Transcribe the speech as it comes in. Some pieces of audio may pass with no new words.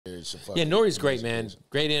it's a fucking... Yeah, Nori's great, man.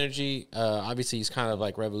 Great energy. Obviously, he's kind of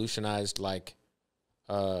like revolutionized like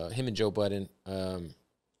him and Joe Budden,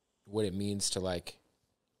 what it means to like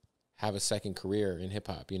have a second career in hip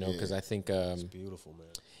hop, you know? Because I think it's beautiful, man.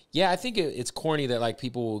 Yeah, I think it's corny that like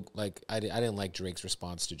people like I didn't like Drake's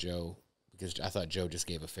response to Joe because I thought Joe just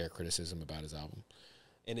gave a fair criticism about his album,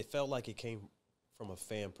 and it felt like it came from a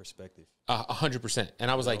fan perspective. 100%.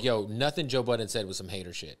 And I was like, yo, nothing Joe Budden said was some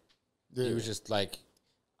hater shit. Yeah. He was just like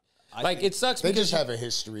it sucks. They just have a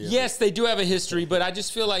history. Yes, they do have a history, but I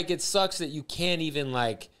just feel like it sucks that you can't even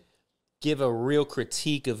like give a real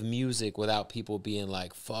critique of music without people being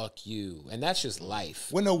like, fuck you. And that's just life.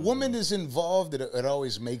 When a woman is involved, it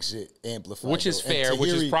always makes it amplified. Which is fair,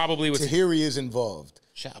 which is probably what Tahiri is involved.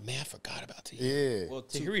 Man, I forgot about Tahiri. Yeah. Well,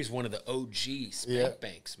 Tahiri is one of the OG spank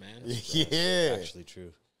banks, man. Yeah. Actually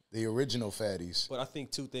true. The original fatties. But I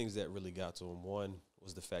think two things that really got to him. One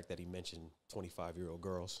was the fact that he mentioned 25-year-old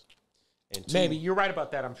girls. And two, maybe. You're right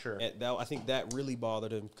about that, I'm sure. I think that really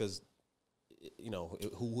bothered him because, you know,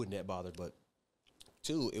 who wouldn't that bother? But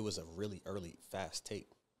two, it was a really early, fast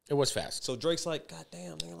tape. It was fast. So Drake's like, God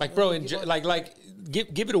damn. Man, like, bro,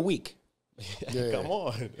 give it a week. Yeah. Come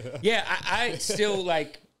on. Yeah, I still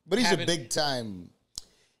like. But he's a big time.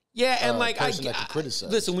 Yeah, and like person that can criticize.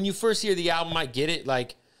 Listen, when you first hear the album, I get it.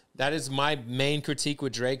 Like that is my main critique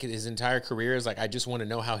with Drake. His entire career is like I just want to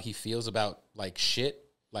know how he feels about like shit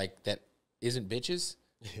like that isn't bitches.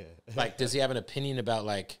 Yeah. Like, does he have an opinion about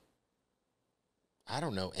like I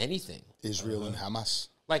don't know anything? Israel and Hamas.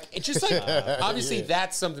 Like it's just like obviously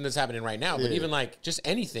that's something that's happening right now. But even like just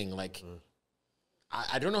anything like.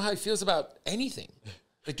 I don't know how he feels about anything.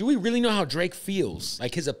 Like, do we really know how Drake feels?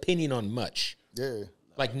 Like, his opinion on much? Yeah.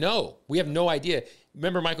 Like, no. We have no idea.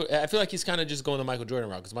 Remember, I feel like he's kind of just going the Michael Jordan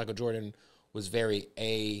route because Michael Jordan was very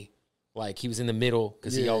like, he was in the middle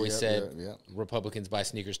because he always said Republicans buy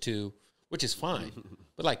sneakers too, which is fine.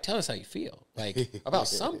 But, like, tell us how you feel. Like, about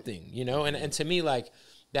something, you know? And to me, like,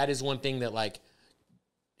 that is one thing that, like,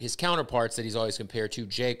 his counterparts that he's always compared to,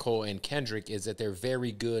 J. Cole and Kendrick, is that they're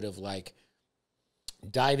very good of, like,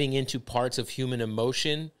 diving into parts of human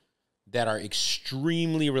emotion that are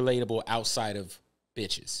extremely relatable outside of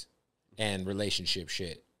bitches and relationship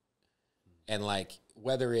shit. And like,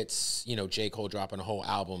 whether it's, you know, J. Cole dropping a whole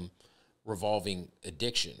album revolving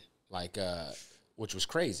addiction, like, which was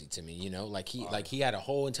crazy to me, you know, like he had a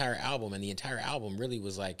whole entire album and the entire album really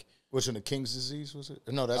was like. Which one, the King's Disease, was it?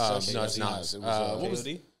 No, that's no, it's not. It was, what was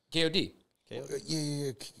KOD? KOD.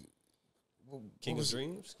 Yeah. King of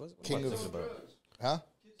Dreams? What King of... Huh?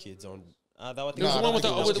 Kids on. There was the one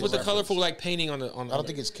with the colorful like painting on the. I don't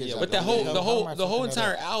think it's kids. Yeah, but the whole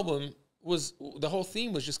entire album was the whole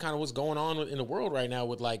theme was just kind of what's going on in the world right now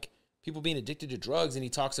with like people being addicted to drugs, and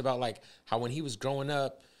he talks about like how when he was growing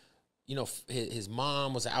up, you know, his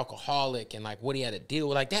mom was an alcoholic and like what he had to deal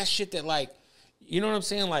with, like that shit that like, you know what I'm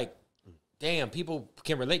saying, like, damn, people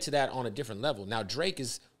can relate to that on a different level. Now Drake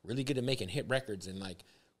is really good at making hit records and like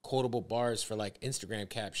quotable bars for like Instagram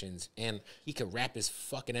captions, and he could rap his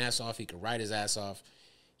fucking ass off. He could write his ass off.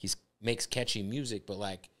 He makes catchy music, but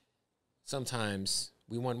like sometimes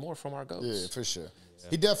we want more from our ghosts. Yeah, for sure. Yeah.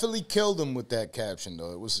 He definitely killed him with that caption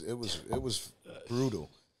though. It was brutal.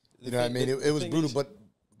 You know what I mean? It was brutal. But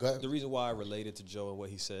go ahead. The reason why I related to Joe and what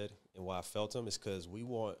he said and why I felt him is because we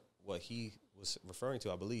want what he was referring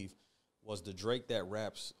to, I believe, was the Drake that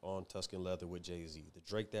raps on Tuscan Leather with Jay-Z, the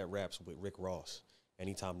Drake that raps with Rick Ross.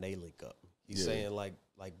 Anytime they link up, he's saying like,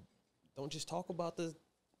 don't just talk about the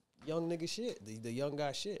young nigga shit, the young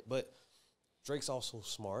guy shit. But Drake's also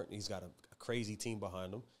smart. He's got a crazy team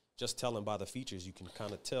behind him. Just telling by the features, you can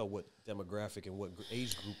kind of tell what demographic and what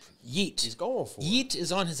age group he's going for. Yeet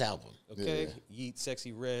is on his album. Okay, Yeet,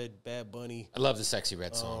 Sexy Red, Bad Bunny. I love the Sexy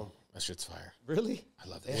Red song. That shit's fire. Really? I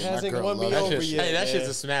love that. It hasn't won me over yet. Hey, that shit's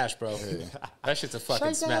a smash, bro. That shit's a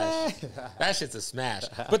fucking smash. That shit's a smash.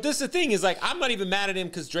 But this the thing is, like, I'm not even mad at him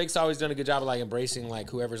because Drake's always done a good job of, like, embracing, like,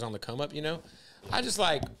 whoever's on the come up, you know? I just,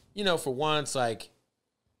 like, you know, for once, like,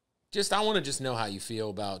 just, I want to just know how you feel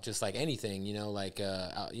about just, like, anything, you know? Like,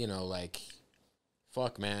 you know, like,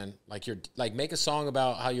 fuck, man. Like, like, make a song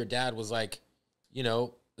about how your dad was, like, you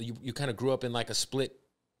know, you kind of grew up in, like, a split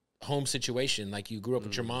home situation, like you grew up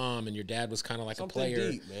with your mom and your dad was kind of like something a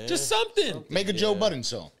player. Deep, man. Just something. Make a Joe Budden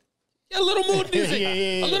song. Yeah, a little mood music.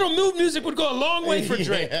 A little mood music would go a long way for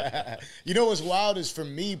Drake. You know what's wild is for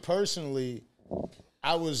me personally,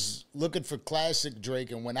 I was looking for classic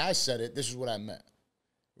Drake, and when I said it, this is what I meant.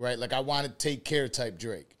 Right? Like I wanted Take Care type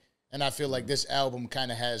Drake. And I feel like this album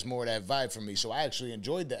kind of has more of that vibe for me. So I actually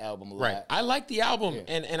enjoyed the album a lot. Right. I liked the album,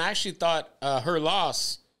 and I actually thought Her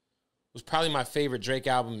Loss was probably my favorite Drake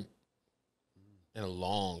album in a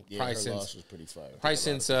long. Yeah, probably her since, loss was pretty fire. Probably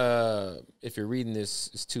since if you're reading this,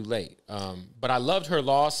 it's too late. But I loved her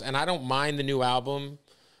loss, and I don't mind the new album.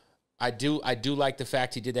 I do like the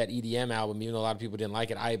fact he did that EDM album, even though a lot of people didn't like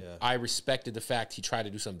it. I respected the fact he tried to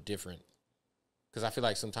do something different, because I feel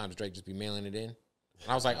like sometimes Drake just be mailing it in. And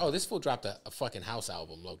I was like, oh, this fool dropped a fucking house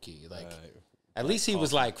album, low key. Like, at least he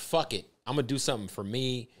was like, fuck it, I'm gonna do something for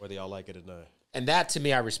me, whether y'all like it or not. And that to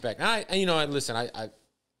me, I respect. And you know, listen,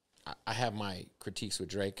 I have my critiques with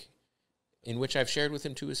Drake, in which I've shared with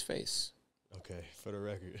him to his face. Okay, for the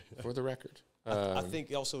record. For the record. I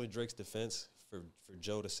think also in Drake's defense, for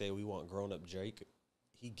Joe to say we want grown-up Drake,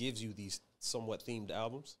 he gives you these somewhat themed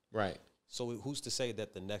albums. Right. So who's to say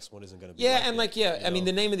that the next one isn't going to be I mean,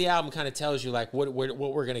 the name of the album kind of tells you, like, what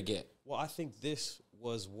we're going to get. Well, I think this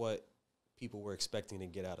was what people were expecting to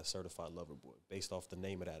get out of Certified Lover Boy based off the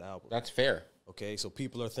name of that album. That's fair. Okay, so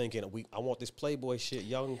people are thinking, I want this Playboy shit,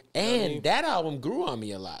 young. And that album grew on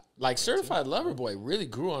me a lot. Like, Certified Lover Boy really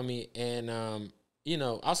grew on me. And, you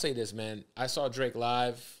know, I'll say this, man. I saw Drake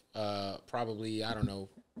live probably, I don't know,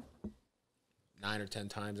 9 or 10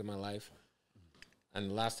 times in my life. And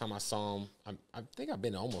the last time I saw him, I think I've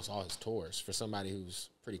been to almost all his tours for somebody who's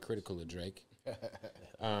pretty critical of Drake.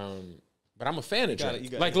 But I'm a fan of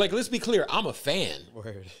Drake. Like, let's be clear, I'm a fan.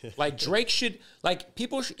 Word. Like, Drake should, like,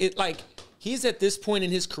 people, he's at this point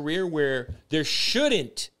in his career where there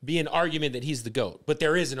shouldn't be an argument that he's the GOAT, but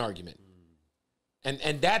there is an argument.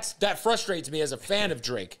 And that frustrates me as a fan of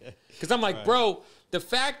Drake. Because I'm like, bro, the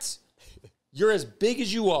fact you're as big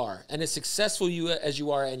as you are and as successful as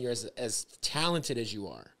you are and you're as talented as you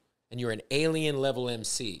are and you're an alien level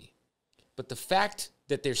MC, but the fact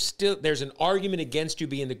that there's an argument against you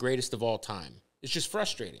being the greatest of all time, it's just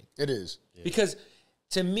frustrating. It is. Yeah. Because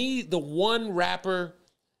to me, the one rapper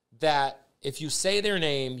that if you say their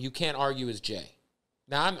name, you can't argue is Jay.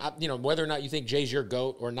 Now, you know, whether or not you think Jay's your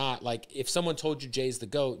GOAT or not, like, if someone told you Jay's the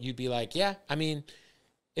GOAT, you'd be like, yeah, I mean,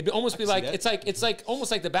 it'd almost be like, it's like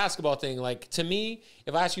almost like the basketball thing. Like, to me,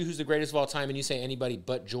 if I ask you who's the greatest of all time and you say anybody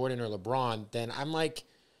but Jordan or LeBron, then I'm like,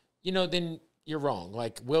 you know, then you're wrong.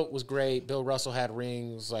 Like, Wilt was great. Bill Russell had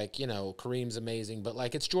rings. Like, you know, Kareem's amazing. But,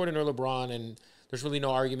 like, it's Jordan or LeBron, and there's really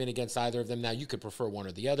no argument against either of them. Now, you could prefer one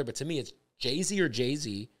or the other, but to me, it's Jay-Z or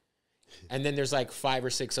Jay-Z. And then there's, like, 5 or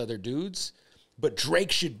 6 other dudes. But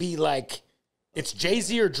Drake should be, like, it's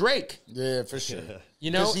Jay-Z or Drake. Yeah, for sure.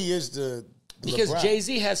 You know? Because he is the Because LeBron.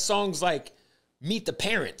 Jay-Z has songs like Meet the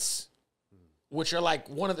Parents, which are, like,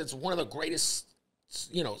 one of the greatest,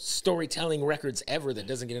 you know, storytelling records ever that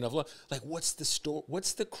doesn't get enough love. Like, what's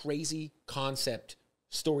the crazy concept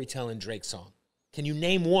storytelling Drake song? Can you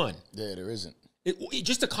name one? Yeah, there isn't.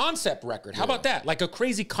 Just a concept record. How about that? Like a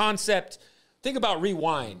crazy concept. Think about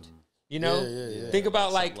Rewind. You know? Yeah. Think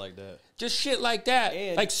about like that. Just shit like that.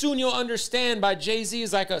 And like Soon You'll Understand by Jay-Z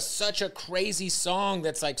is like such a crazy song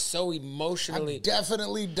that's like so emotionally. I'm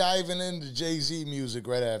definitely diving into Jay-Z music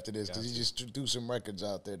right after this because he just threw some records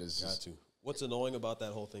out there. What's annoying about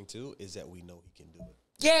that whole thing too is that we know he can do it.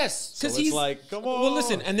 Yes, because he's like, come on. Well,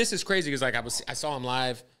 listen, and this is crazy because like I saw him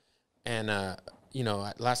live, and you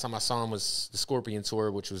know, last time I saw him was the Scorpion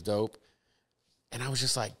tour, which was dope, and I was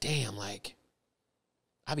just like, damn, like.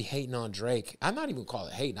 I be hating on Drake. I'm not even call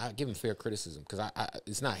it hate. I give him fair criticism because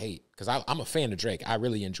it's not hate because I'm a fan of Drake. I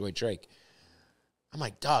really enjoy Drake. I'm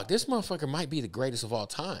like, dog, this motherfucker might be the greatest of all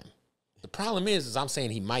time. The problem is I'm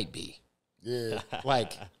saying he might be. Yeah.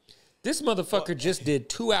 Like, this motherfucker just did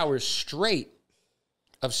 2 hours straight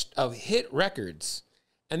of hit records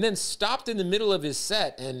and then stopped in the middle of his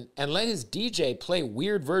set and let his DJ play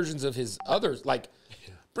weird versions of his others. Like,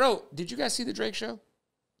 bro, did you guys see the Drake show?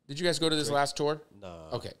 Did you guys go to this last tour? No.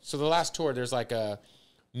 Okay, so the last tour, there's like a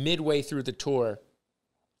midway through the tour,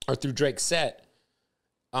 or through Drake's set,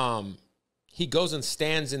 he goes and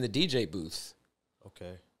stands in the DJ booth.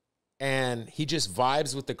 Okay. And he just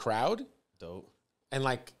vibes with the crowd. Dope. And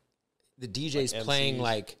like the DJ's like playing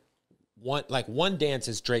one dance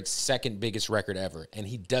is Drake's second biggest record ever, and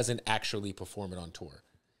he doesn't actually perform it on tour.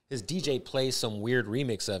 His DJ plays some weird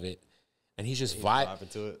remix of it. And he's just vibing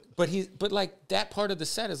to it. But like that part of the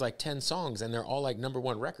set is like 10 songs and they're all like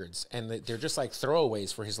 #1 records. And they're just like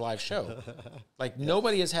throwaways for his live show. Like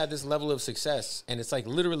nobody has had this level of success and it's like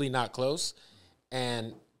literally not close.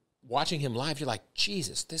 And watching him live, you're like,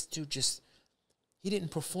 Jesus, this dude he didn't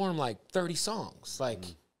perform like 30 songs. Like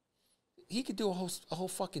he could do a whole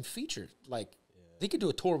fucking feature. Like he could do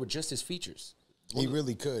a tour with just his features. He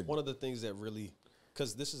really could. One of the things that really,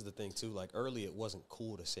 because this is the thing too, like early it wasn't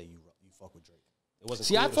cool to say you fuck with Drake. It wasn't.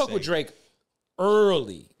 See, cool I fuck with Drake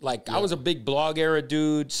early. Like I was a big blog era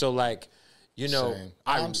dude, so like, you know,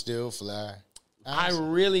 I'm still fly. I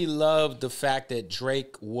really loved the fact that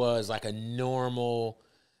Drake was like a normal,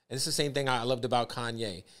 and it's the same thing I loved about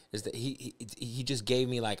Kanye, is that he just gave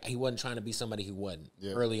me like, he wasn't trying to be somebody he wasn't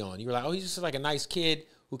early on. You were like, oh, he's just like a nice kid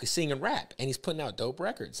who could sing and rap, and he's putting out dope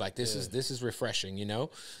records. Like this is refreshing, you know?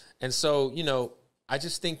 And so, you know, I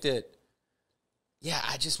just think that, yeah,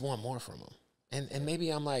 I just want more from him. And maybe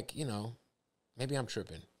I'm like, you know, maybe I'm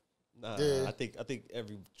tripping. Nah, I think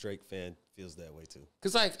every Drake fan feels that way too.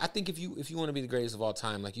 Cause like I think if you want to be the greatest of all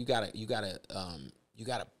time, like you gotta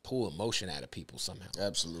pull emotion out of people somehow.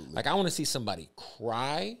 Absolutely. Like I want to see somebody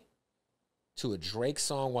cry to a Drake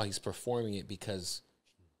song while he's performing it because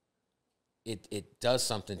it does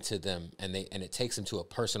something to them and it takes them to a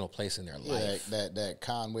personal place in their life. That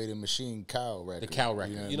Conway the Machine Cow record. The Cow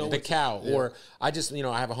record. You know the Cow. Yeah. Or I just, you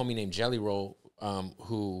know, I have a homie named Jelly Roll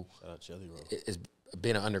who has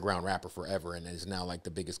been an underground rapper forever and is now like the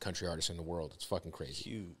biggest country artist in the world. It's fucking crazy.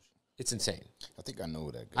 Huge. It's insane. I think I know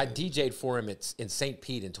that guy. I DJ'd for him in St.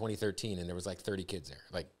 Pete in 2013 and there was like 30 kids there.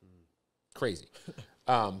 Like crazy.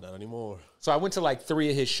 Not anymore. So I went to like 3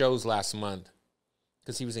 of his shows last month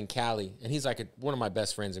because he was in Cali and he's like one of my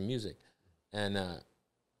best friends in music. And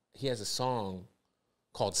he has a song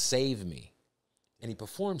called Save Me. And he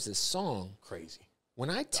performs this song. Crazy. When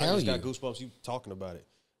I tell you. I just got goosebumps you talking about it.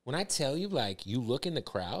 When I tell you, like, you look in the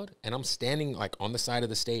crowd, and I'm standing, like, on the side of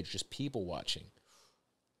the stage, just people watching.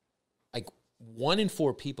 Like, 1 in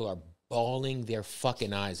 4 people are bawling their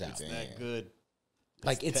fucking eyes out. It's that good.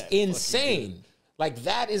 Like, it's insane. Like,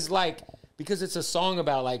 that is, like, because it's a song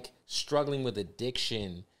about, like, struggling with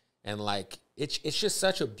addiction, and, like, it's just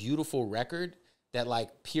such a beautiful record that,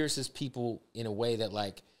 like, pierces people in a way that,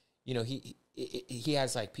 like, you know, he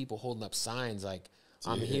has, like, people holding up signs, like,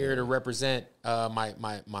 I'm here to represent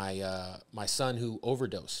my son who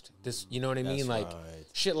overdosed. This, you know what I mean? Like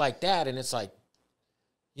shit like that. And it's like,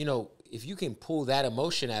 you know, if you can pull that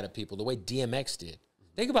emotion out of people the way DMX did.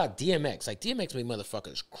 Think about DMX. Like DMX made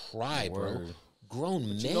motherfuckers cry, bro. Grown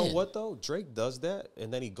men. You know what though? Drake does that,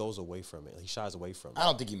 and then he goes away from it. He shies away from it. I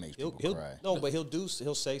don't think he makes people cry. No, but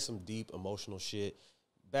he'll say some deep emotional shit.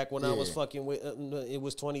 Back when I was fucking with, it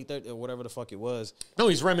was 2013 or whatever the fuck it was. No,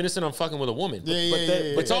 he's reminiscing on fucking with a woman. But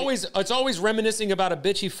it's always reminiscing about a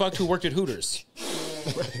bitch he fucked who worked at Hooters.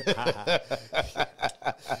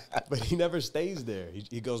 But he never stays there.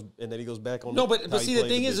 He goes and then he goes back on. No, but see the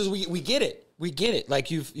thing is we get it. We get it. Like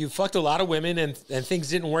you fucked a lot of women and things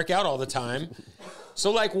didn't work out all the time.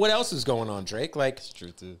 So like, what else is going on, Drake? Like, it's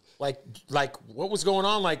true too. Like what was going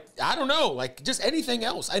on? Like, I don't know. Like, just anything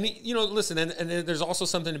else. I mean, you know, listen, and there's also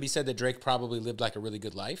something to be said that Drake probably lived like a really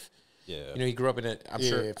good life. Yeah. You know, he grew up in it. I'm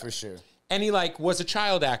sure. Yeah, for sure. And he like was a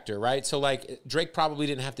child actor, right? So like, Drake probably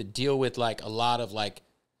didn't have to deal with like a lot of like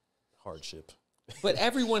hardship. But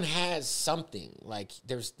everyone has something. Like,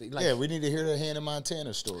 there's like, yeah, we need to hear the Hannah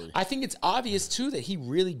Montana story. I think it's obvious too that he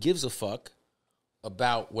really gives a fuck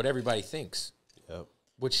about what everybody thinks. Yep.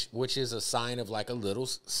 Which is a sign of like a little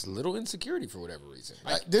insecurity for whatever reason.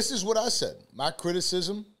 This is what I said. My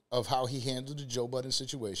criticism of how he handled the Joe Budden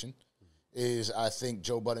situation is I think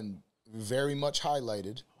Joe Budden very much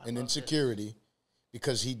highlighted an insecurity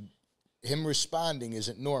because him responding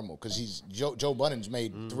isn't normal because Joe Budden's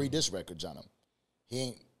made 3 diss records on him.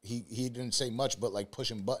 He didn't say much but like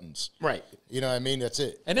pushing buttons. Right. You know what I mean? That's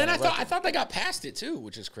it. And then I thought they got past it too,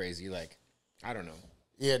 which is crazy. Like, I don't know.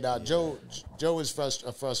 Yeah, Joe is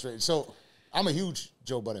frustrated. So I'm a huge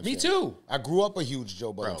Joe Budden fan. Me too. I grew up a huge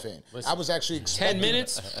Joe Budden fan. Listen, I was actually expecting 10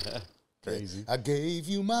 minutes. Crazy. I gave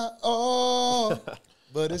you my all,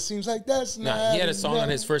 but it seems like that's not. He had a song on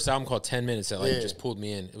his first album called 10 Minutes that like just pulled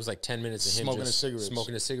me in. It was like 10 minutes of him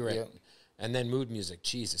smoking a cigarette. Yep. And then mood music.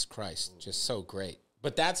 Jesus Christ. Just so great.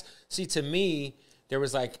 But to me, there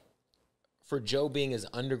was like, for Joe being as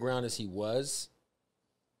underground as he was,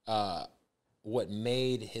 what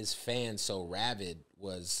made his fans so rabid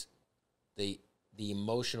was the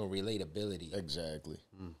emotional relatability. Exactly.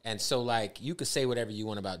 And so, like, you could say whatever you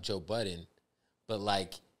want about Joe Budden, but,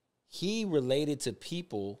 like, he related to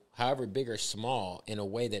people, however big or small, in a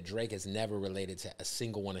way that Drake has never related to a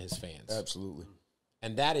single one of his fans. Absolutely.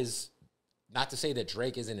 And that is not to say that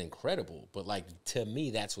Drake isn't incredible, but, like, to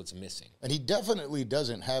me, that's what's missing. And he definitely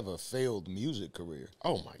doesn't have a failed music career.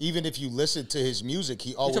 Oh, my God. Even if you listen to his music,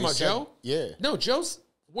 he always You talking about Joe? Yeah. No,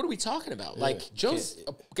 what are we talking about? Yeah. Like, Joe's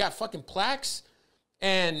got fucking plaques,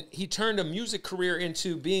 and he turned a music career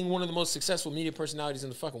into being one of the most successful media personalities in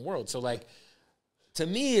the fucking world. So, like, to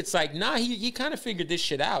me, it's like, nah, he kind of figured this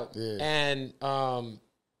shit out. Yeah. And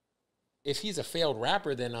if he's a failed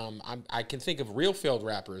rapper, then I can think of real failed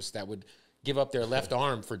rappers that would give up their left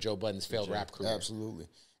arm for Joe Budden's failed rap career. Absolutely.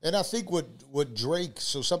 And I think what Drake,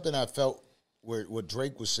 so something I felt where what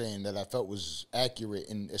Drake was saying that I felt was accurate,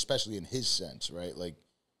 and especially in his sense, right? Like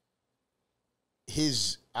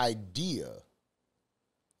his idea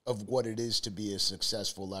of what it is to be a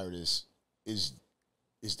successful artist is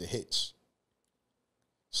the hits.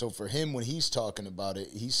 So for him, when he's talking about it,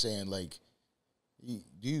 he's saying like, do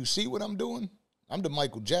you see what I'm doing? I'm the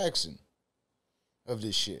Michael Jackson of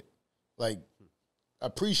this shit. Like, I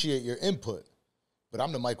appreciate your input, but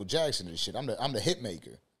I'm the Michael Jackson of this shit. I'm the hit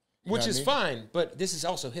maker. Which is fine, but this is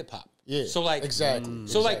also hip hop. Yeah. So like exactly.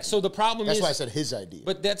 So the problem that's is why I said his idea.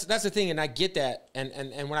 But that's the thing, and I get that.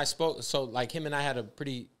 And when I spoke, so like him and I had a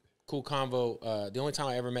pretty cool convo. The only time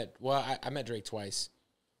I ever met, I met Drake twice,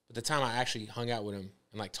 but the time I actually hung out with him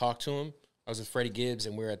and like talked to him, I was with Freddie Gibbs,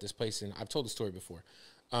 and we were at this place, and I've told the story before.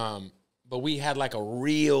 But we had like a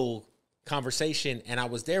real conversation, and I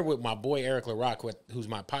was there with my boy Eric LaRock, who's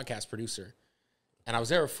my podcast producer, and I was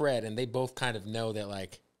there with Fred, and they both kind of know that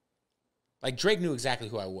like Drake knew exactly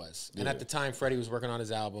who I was. And at the time, Freddie was working on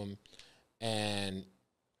his album, and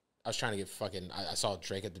I was trying to get I saw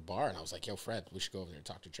Drake at the bar, and I was like, yo, Fred, we should go over there and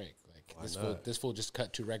talk to Drake. Like, this fool just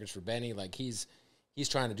cut 2 records for Benny. Like, he's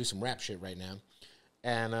trying to do some rap shit right now.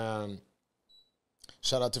 And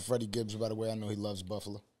shout out to Freddie Gibbs, by the way. I know he loves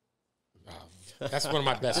Buffalo. That's one of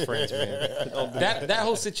my best friends, man. That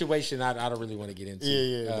whole situation, I don't really want to get into.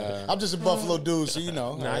 Yeah. I'm just a Buffalo dude, so you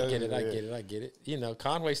know. No, I get it. You know,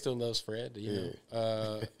 Conway still loves Fred. You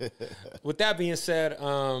know. With that being said,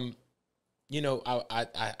 you know, I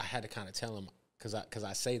had to kind of tell him because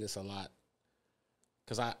I say this a lot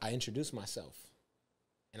because I introduced myself,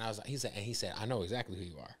 and I was like, he said, I know exactly who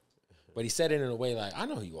you are, but he said it in a way like, I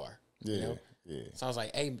know who you are. Yeah. You know? Yeah. So I was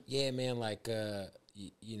like, hey, yeah, man, like,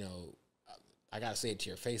 you know, I gotta say it to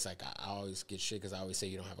your face. Like, I always get shit because I always say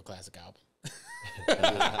you don't have a classic album.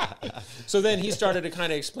 So then he started to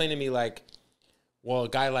kind of explain to me like, well, a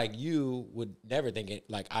guy like you would never think it,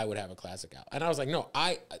 like I would have a classic album. And I was like, no,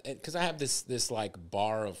 because I have this like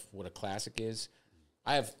bar of what a classic is.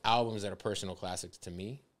 I have albums that are personal classics to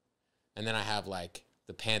me, and then I have like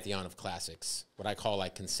the pantheon of classics, what I call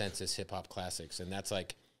like consensus hip hop classics, and that's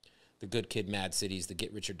like the Good Kid, Mad Cities, the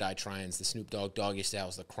Get Rich or Die Tryings, the Snoop Dogg, Doggy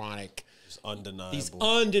Styles, the Chronic. It's undeniable. These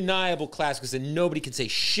undeniable classics that nobody can say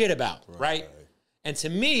shit about, right? And to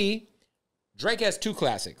me, Drake has 2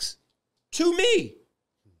 classics. To me.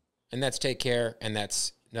 And that's Take Care, and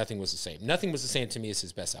that's Nothing Was the Same. Nothing Was the Same to me is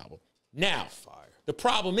his best album. Now, the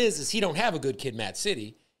problem is he don't have a Good Kid, Mad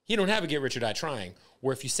City. He don't have a Get Rich or Die Trying,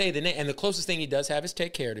 where if you say the name, and the closest thing he does have is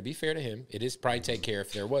Take Care, to be fair to him. It is probably Take Care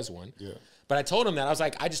if there was one. Yeah. But I told him that. I was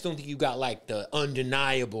like, I just don't think you got, like, the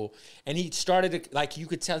undeniable. And he started to, like, you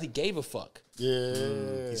could tell he gave a fuck.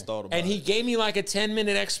 Yeah. He's thought about it. And he gave me, like, a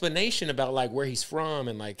 10-minute explanation about, like, where he's from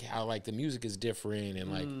and, like, how, like, the music is different.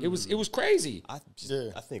 And, like, it was crazy. I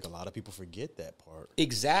think a lot of people forget that part.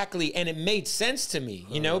 Exactly. And it made sense to me,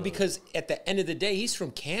 you know, because at the end of the day, he's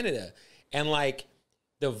from Canada. And, like,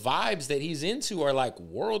 the vibes that he's into are, like,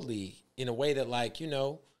 worldly in a way that, like, you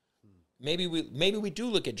know, maybe we do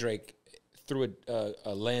look at Drake through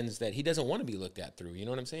a lens that he doesn't want to be looked at through. You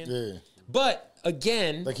know what I'm saying? Yeah. But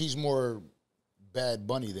again, like he's more Bad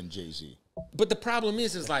Bunny than Jay-Z. But the problem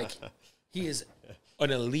is like he is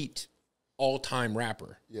an elite all-time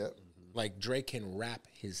rapper. Yeah. Like Drake can rap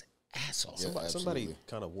his ass off. Yeah, somebody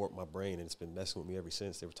kind of warped my brain, and it's been messing with me ever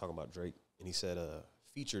since. They were talking about Drake, and he said,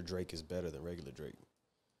 feature Drake is better than regular Drake.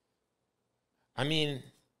 I mean,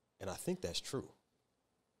 and I think that's true.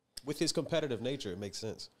 With his competitive nature, it makes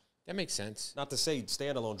sense. That makes sense. Not to say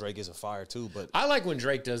standalone Drake isn't fire too, but I like when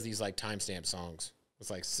Drake does these like timestamp songs.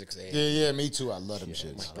 It's like 6 a.m. Yeah, me too. I love them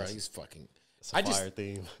shit. Like, bro, he's fucking. It's a fire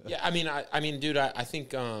theme. Yeah, I mean, dude, I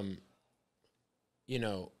think, you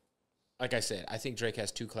know, like I said, I think Drake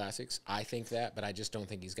has 2 classics. I think that, but I just don't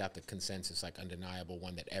think he's got the consensus, like undeniable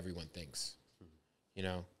one that everyone thinks. You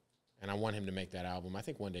know, and I want him to make that album. I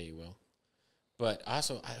think one day he will. But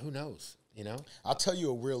also, who knows? You know, I'll tell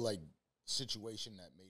you a real like situation that made